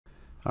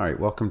All right,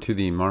 welcome to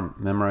the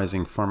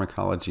Memorizing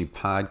Pharmacology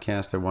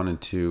podcast. I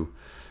wanted to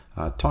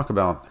talk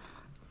about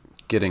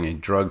getting a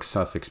drug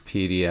suffix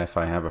PDF.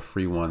 I have a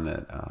free one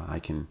that I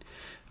can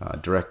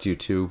direct you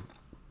to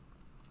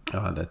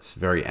that's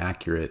very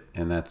accurate,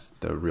 and that's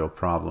the real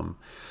problem.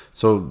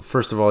 So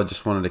first of all, I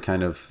just wanted to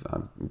kind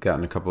of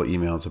gotten a couple of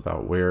emails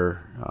about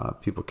where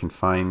people can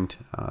find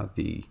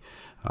the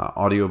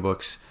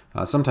audiobooks.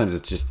 Sometimes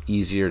it's just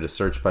easier to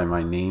search by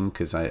my name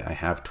because I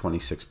have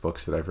 26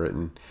 books that I've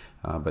written.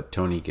 But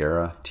Tony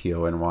Guerra,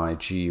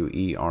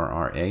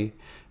 Tonyguerra.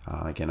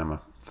 Again, I'm a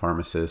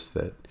pharmacist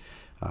that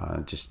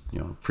just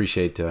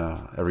appreciate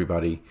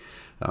everybody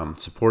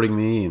supporting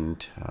me,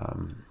 and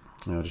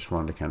just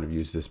wanted to kind of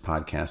use this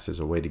podcast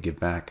as a way to give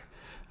back.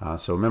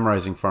 So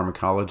memorizing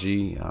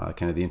pharmacology,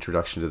 kind of the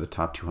introduction to the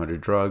top 200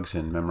 drugs,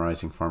 and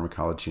memorizing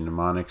pharmacology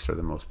mnemonics are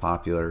the most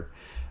popular.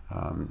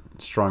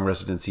 Strong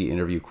residency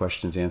interview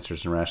questions,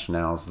 answers, and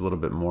rationales, a little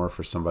bit more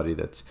for somebody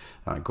that's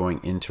going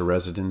into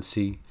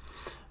residency.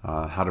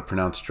 How to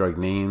pronounce drug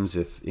names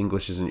if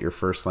English isn't your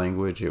first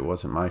language. It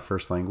wasn't my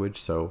first language,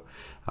 so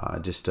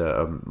just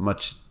a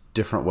much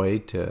different way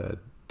to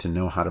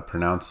know how to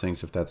pronounce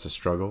things if that's a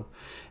struggle.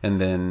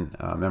 And then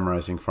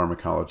memorizing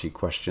pharmacology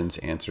questions,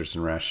 answers,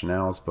 and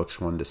rationales,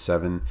 books 1 to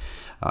 7.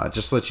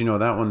 Just to let you know,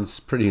 that one's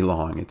pretty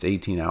long. It's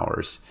 18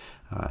 hours.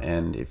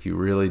 And if you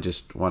really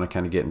just want to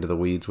kind of get into the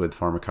weeds with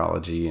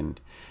pharmacology and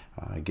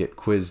get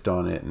quizzed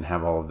on it and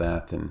have all of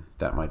that, then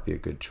that might be a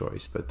good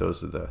choice. But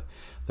those are the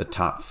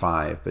top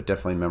 5, but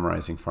definitely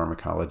memorizing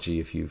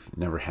pharmacology if you've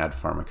never had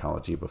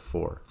pharmacology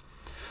before.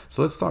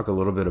 So let's talk a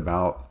little bit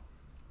about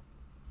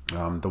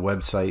the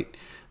website.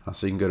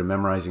 So you can go to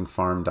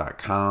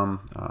memorizingpharm.com.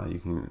 You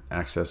can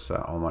access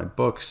all my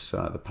books,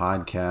 the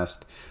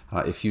podcast.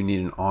 If you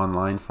need an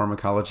online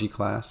pharmacology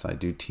class, I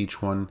do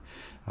teach one.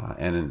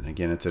 And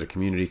again, it's at a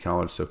community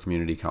college, so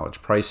community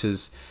college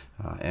prices.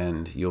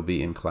 And you'll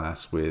be in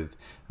class with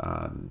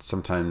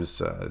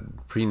sometimes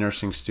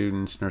pre-nursing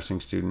students,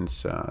 nursing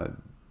students,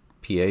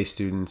 PA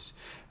students,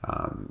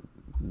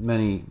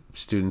 many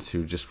students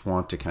who just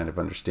want to kind of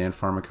understand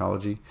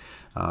pharmacology.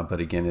 But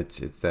again, it's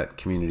that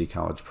community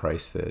college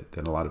price that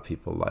a lot of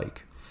people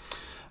like.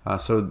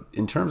 So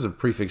in terms of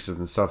prefixes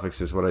and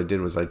suffixes, what I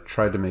did was I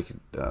tried to make it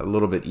a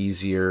little bit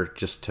easier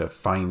just to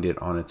find it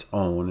on its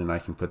own, and I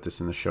can put this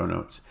in the show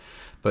notes.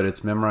 But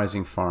it's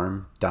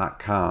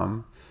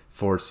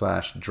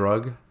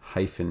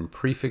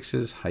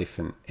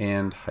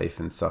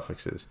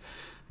memorizingpharm.com/drug-prefixes-and-suffixes.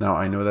 Now,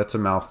 I know that's a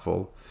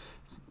mouthful.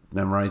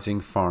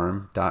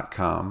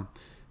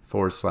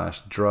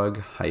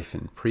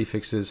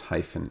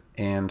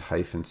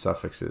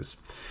 memorizingpharm.com/drug-prefixes-and-suffixes.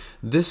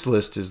 This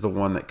list is the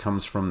one that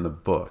comes from the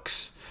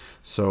books.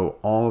 So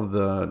all of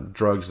the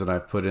drugs that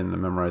I've put in the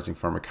Memorizing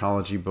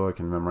Pharmacology book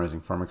and Memorizing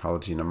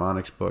Pharmacology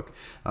Mnemonics book,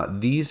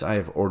 these I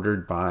have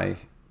ordered by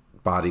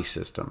body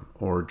system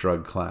or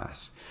drug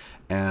class.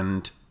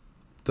 And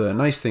the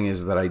nice thing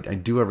is that I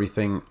do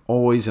everything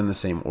always in the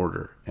same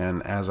order.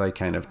 And as I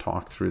kind of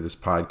talk through this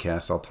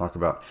podcast, I'll talk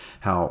about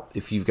how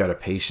if you've got a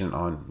patient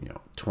on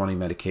 20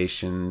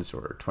 medications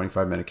or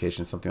 25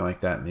 medications, something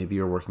like that, maybe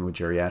you're working with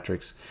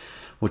geriatrics,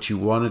 what you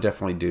want to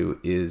definitely do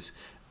is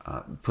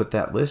put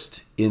that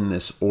list in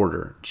this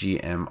order: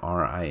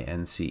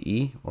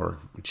 GMRINCE or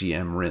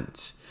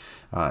GMRINCE.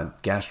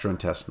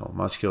 Gastrointestinal,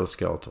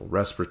 musculoskeletal,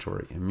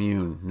 respiratory,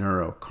 immune,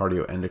 neuro,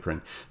 cardio,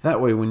 endocrine. That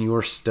way, when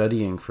you're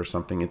studying for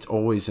something, it's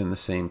always in the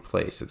same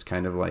place. It's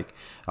kind of like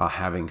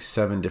having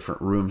 7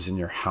 different rooms in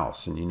your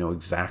house, and you know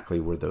exactly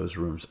where those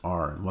rooms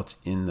are and what's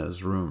in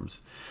those rooms.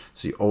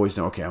 So you always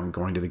know, okay, I'm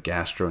going to the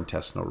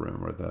gastrointestinal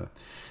room or the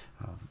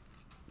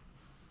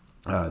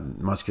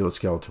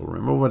musculoskeletal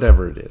room or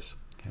whatever it is.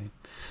 Okay,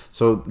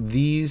 so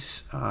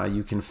these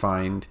you can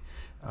find.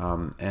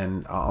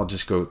 And I'll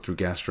just go through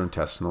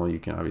gastrointestinal. You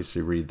can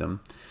obviously read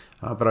them.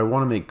 But I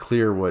want to make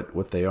clear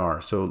what they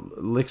are. So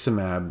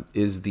liximab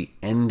is the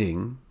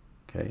ending,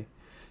 okay,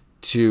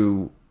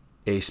 to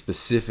a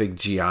specific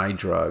GI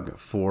drug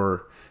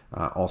for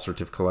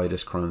ulcerative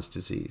colitis, Crohn's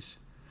disease.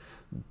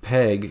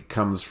 PEG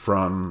comes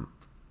from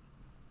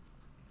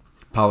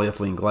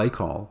polyethylene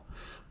glycol,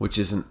 which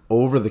is an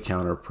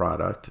over-the-counter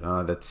product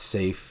that's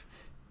safe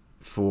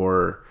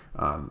for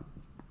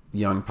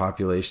young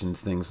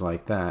populations, things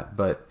like that.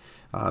 But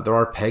there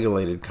are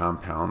pegylated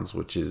compounds,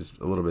 which is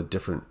a little bit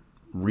different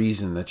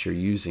reason that you're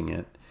using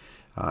it.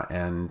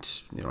 And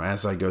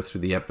as I go through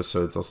the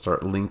episodes, I'll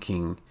start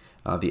linking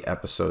the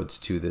episodes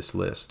to this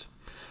list.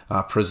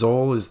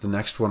 Prazole is the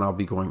next one I'll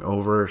be going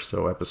over.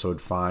 So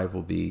episode 5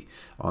 will be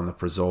on the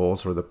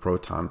prazoles, or the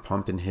proton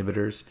pump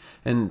inhibitors,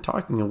 and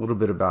talking a little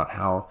bit about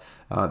how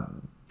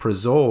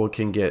prazole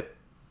can get,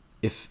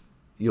 if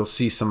you'll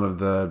see some of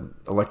the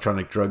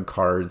electronic drug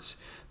cards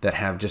that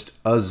have just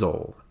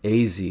azole,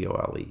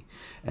 A-Z-O-L-E,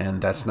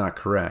 and that's not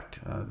correct.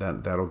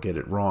 That'll get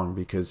it wrong,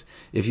 because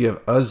if you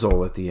have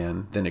azole at the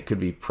end, then it could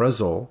be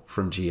prazole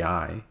from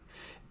GI.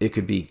 It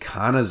could be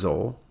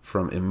conazole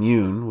from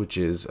immune, which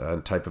is a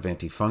type of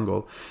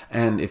antifungal.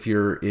 And if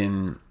you're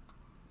in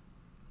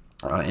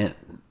the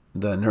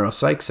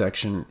neuropsych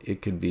section,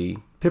 it could be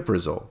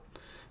piprazole.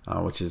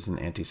 which is an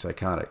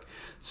antipsychotic.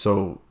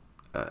 So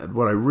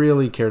what I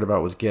really cared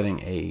about was getting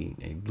a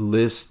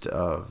list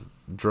of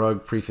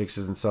drug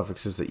prefixes and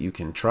suffixes that you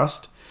can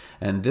trust.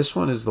 And this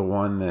one is the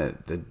one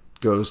that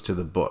goes to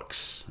the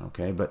books.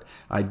 Okay, but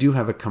I do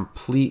have a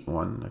complete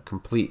one, a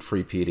complete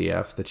free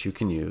PDF that you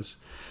can use.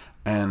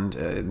 And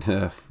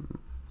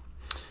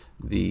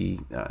the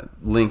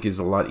link is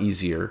a lot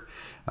easier.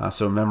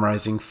 So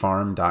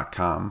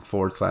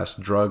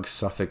memorizingpharm.com/drug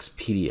suffix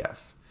PDF.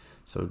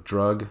 So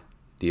drug,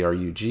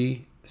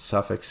 D-R-U-G,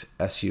 suffix,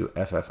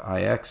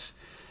 S-U-F-F-I-X,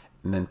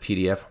 and then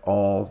PDF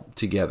all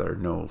together.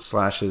 No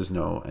slashes,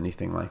 no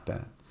anything like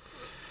that.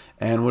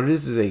 And what it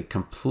is a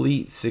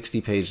complete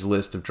 60-page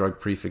list of drug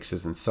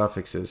prefixes and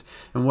suffixes.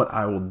 And what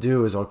I will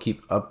do is I'll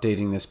keep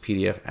updating this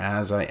PDF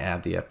as I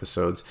add the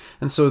episodes.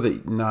 And so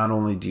that not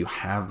only do you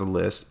have the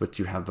list, but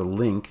you have the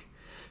link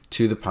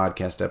to the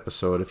podcast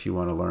episode if you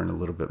want to learn a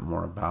little bit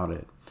more about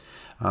it.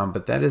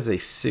 But that is a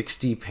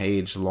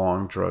 60-page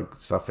long drug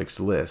suffix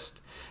list.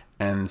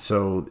 And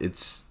so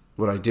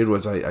what I did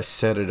was I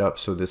set it up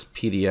so this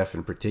PDF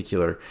in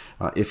particular,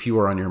 if you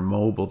are on your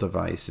mobile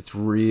device, it's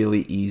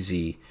really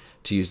easy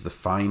to use the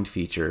find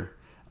feature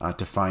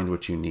to find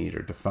what you need,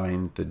 or to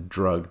find the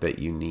drug that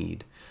you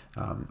need,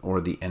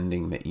 or the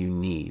ending that you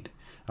need.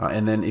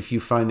 And then if you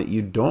find that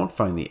you don't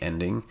find the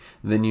ending,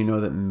 then you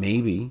know that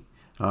maybe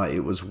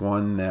it was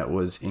one that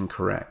was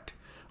incorrect.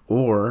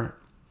 Or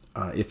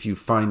if you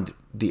find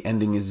the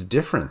ending is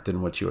different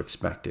than what you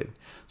expected.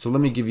 So let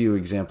me give you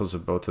examples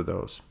of both of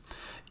those.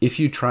 If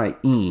you try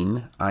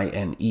ine,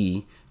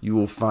 I-N-E, you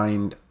will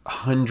find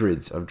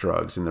hundreds of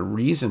drugs. And the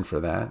reason for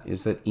that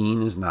is that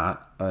ine is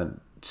not a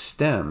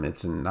stem.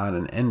 It's not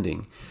an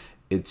ending.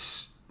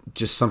 It's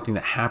just something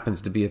that happens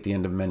to be at the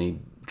end of many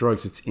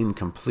drugs. It's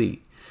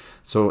incomplete.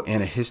 So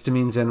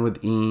antihistamines end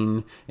with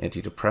ine,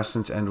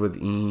 antidepressants end with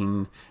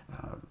ine,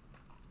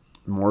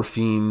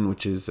 morphine,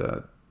 which is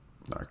a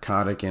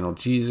narcotic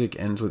analgesic,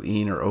 ends with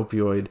ine, or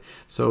opioid.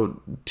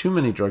 So too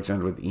many drugs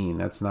end with ine.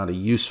 That's not a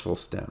useful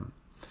stem.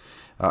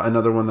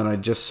 Another one that I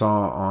just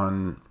saw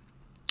on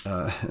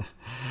a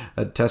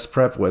test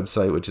prep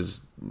website, which is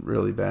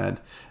really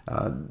bad,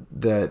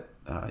 the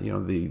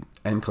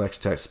NCLEX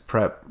test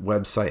prep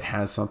website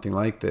has something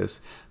like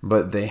this,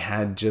 but they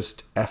had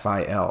just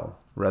FIL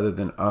rather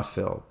than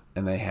UFIL,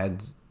 and they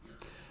had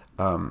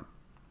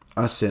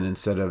USIN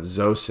instead of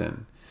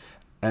ZOSIN,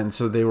 and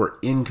so they were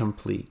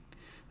incomplete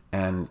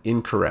and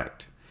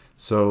incorrect.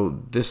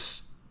 So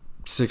this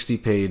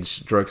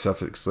 60-page drug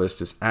suffix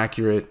list is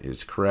accurate, it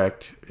is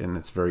correct, and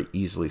it's very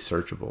easily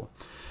searchable.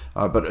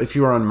 But if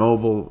you are on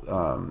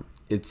mobile,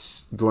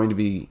 it's going to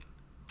be,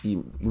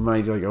 you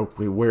might be like,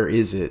 okay, where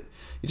is it?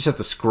 You just have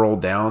to scroll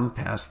down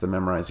past the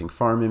Memorizing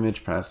Pharm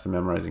image, past the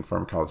Memorizing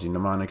Pharmacology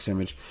Mnemonics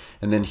image,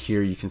 and then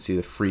here you can see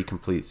the free,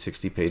 complete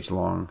 60-page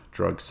long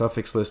drug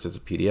suffix list as a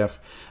PDF.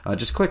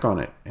 Just click on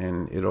it,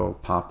 and it'll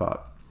pop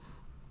up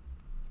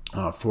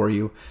for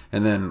you.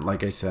 And then,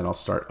 like I said, I'll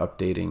start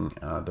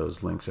updating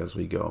those links as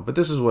we go. But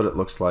this is what it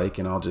looks like,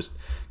 and I'll just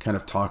kind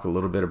of talk a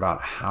little bit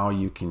about how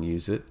you can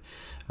use it.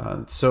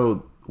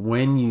 So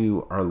when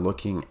you are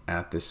looking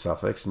at this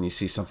suffix and you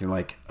see something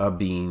like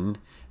abine,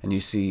 and you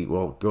see,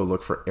 well, go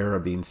look for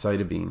arabine,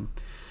 cytidine.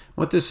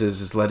 What this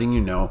is letting you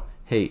know,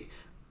 hey,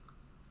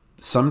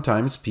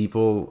 sometimes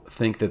people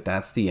think that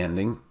that's the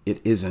ending.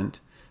 It isn't.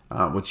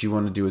 What you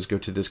want to do is go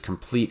to this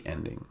complete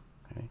ending.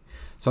 Okay?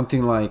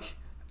 Something like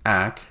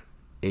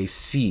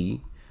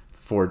AC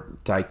for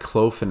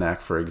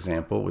diclofenac, for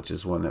example, which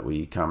is one that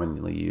we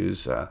commonly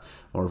use, or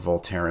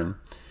Voltaren.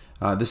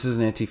 This is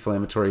an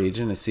anti-inflammatory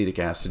agent, acetic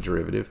acid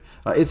derivative.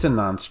 It's a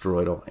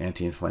non-steroidal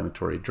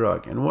anti-inflammatory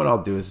drug. And what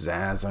I'll do is,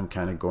 as I'm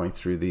kind of going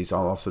through these,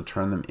 I'll also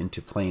turn them into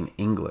plain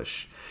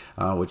English,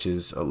 which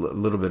is a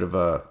little bit of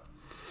a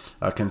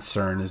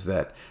concern, is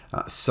that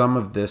some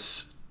of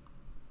this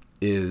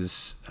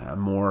is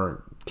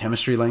more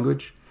chemistry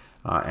language,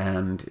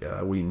 and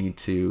we need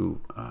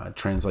to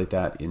translate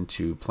that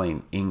into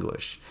plain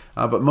English.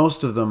 But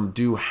most of them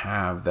do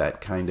have that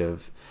kind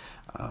of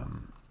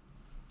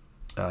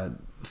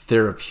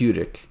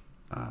therapeutic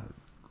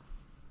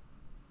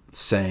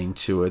saying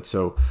to it.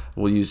 So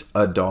we'll use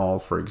adol,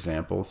 for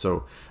example.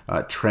 So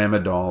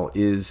tramadol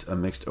is a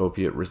mixed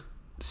opiate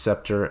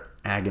receptor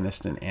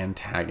agonist and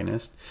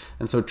antagonist,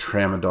 and so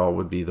tramadol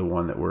would be the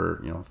one that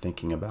we're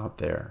thinking about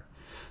there.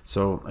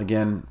 So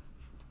again,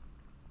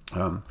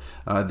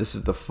 this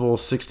is the full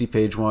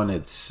 60-page one.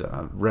 It's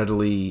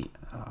readily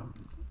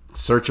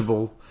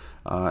searchable,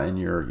 and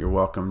you're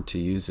welcome to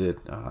use it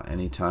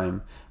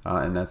anytime.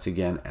 And that's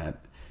again at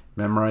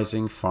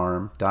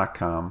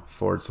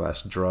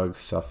memorizingpharm.com/drug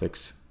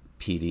suffix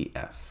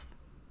PDF.